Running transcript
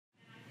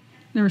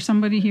There was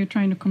somebody here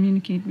trying to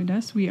communicate with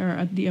us. We are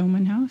at the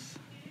Oman house.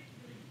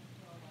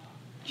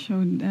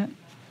 Showed that.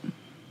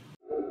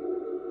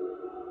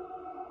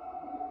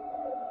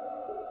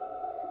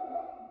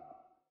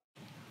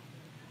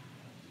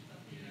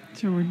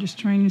 So we're just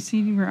trying to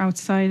see. We're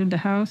outside of the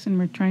house and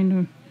we're trying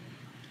to...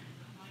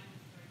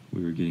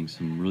 We were getting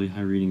some really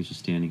high readings just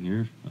standing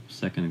here a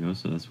second ago,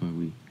 so that's why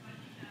we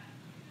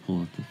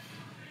pull out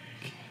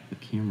the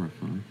camera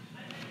phone.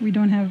 We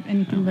don't have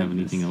anything. I don't have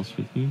anything else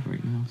with me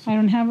right now. So I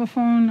don't have a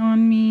phone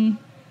on me.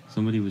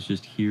 somebody was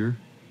just here.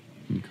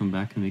 Can you come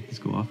back and make this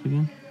go off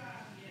again?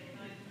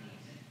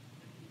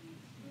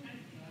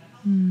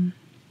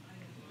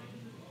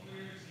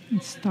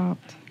 It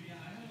stopped.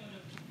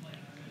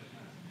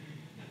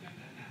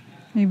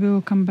 Maybe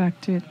we'll come back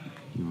to it.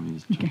 You want me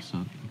to check this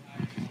out?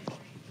 Okay.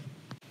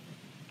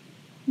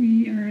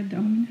 We are at the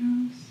Oman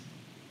house.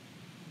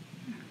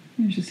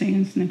 There's a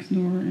seance next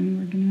door and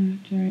we're gonna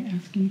try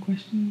asking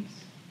questions.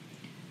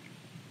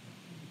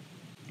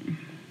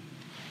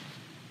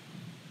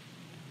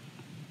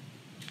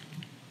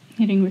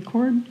 Hitting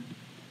record.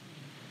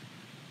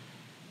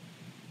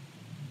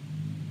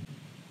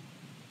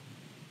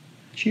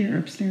 Chair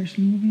upstairs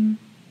moving.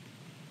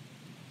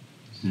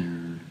 Is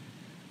there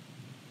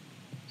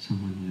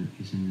someone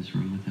that is in this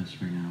room with us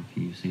right now?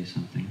 Can you say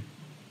something?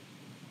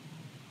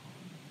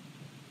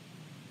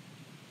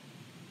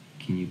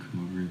 Can you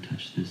come over and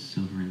touch this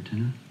silver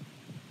antenna?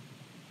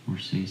 Or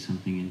say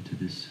something into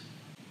this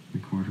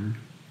recorder?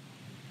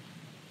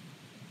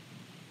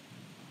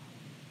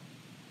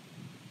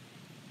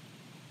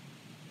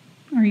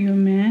 Are you a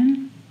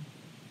man?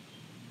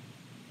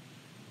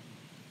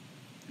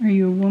 Are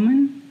you a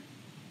woman?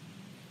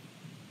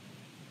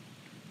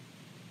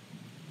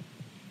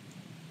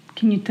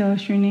 Can you tell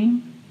us your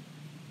name?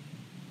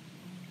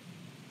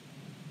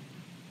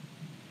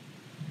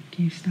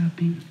 Okay,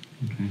 stopping.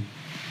 Okay.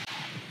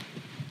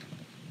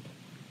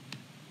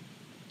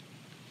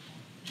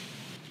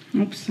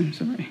 Oops, I'm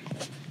sorry.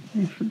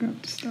 I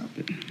forgot to stop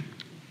it.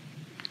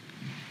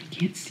 I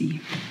can't see.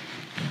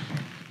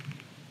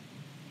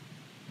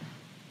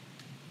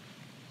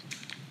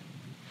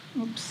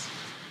 Oops.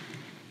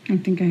 I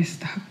think I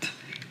stopped.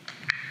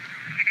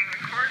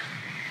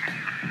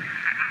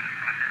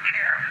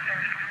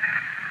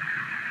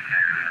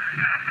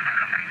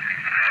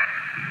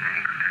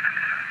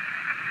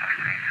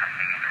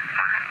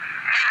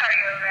 Are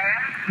you a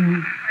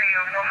man? Are you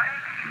a woman?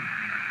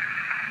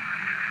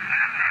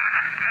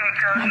 Can you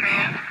tell us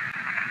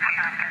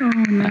Oh,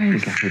 nice. I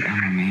think I heard,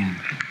 I'm a man.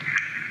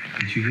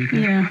 Did you hear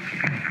that? Yeah.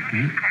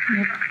 Right?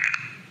 Yep.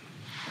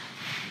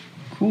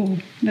 Cool.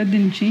 That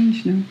didn't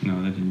change, no?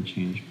 No, that didn't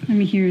change. But Let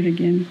me hear it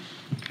again.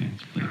 okay,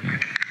 let's play it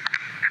back.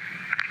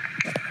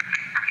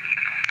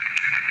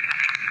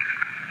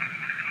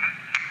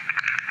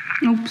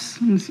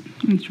 Oops.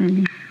 Let's try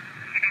again.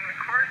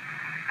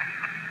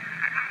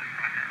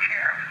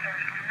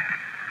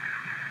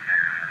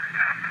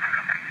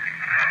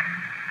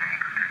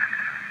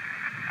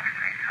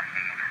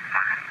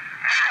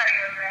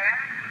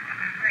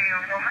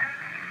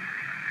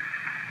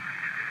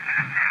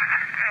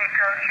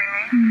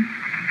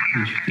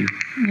 Interesting.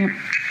 Yep.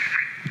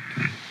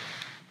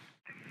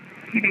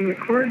 Hitting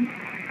record.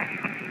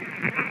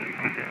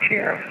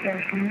 Chair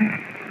upstairs from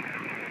there.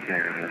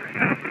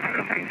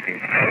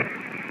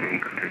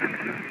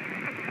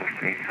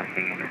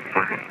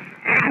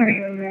 Are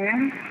you a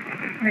man?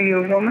 Are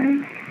you a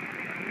woman?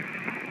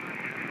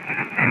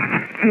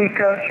 Can you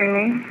tell us your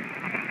name?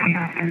 What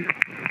happened?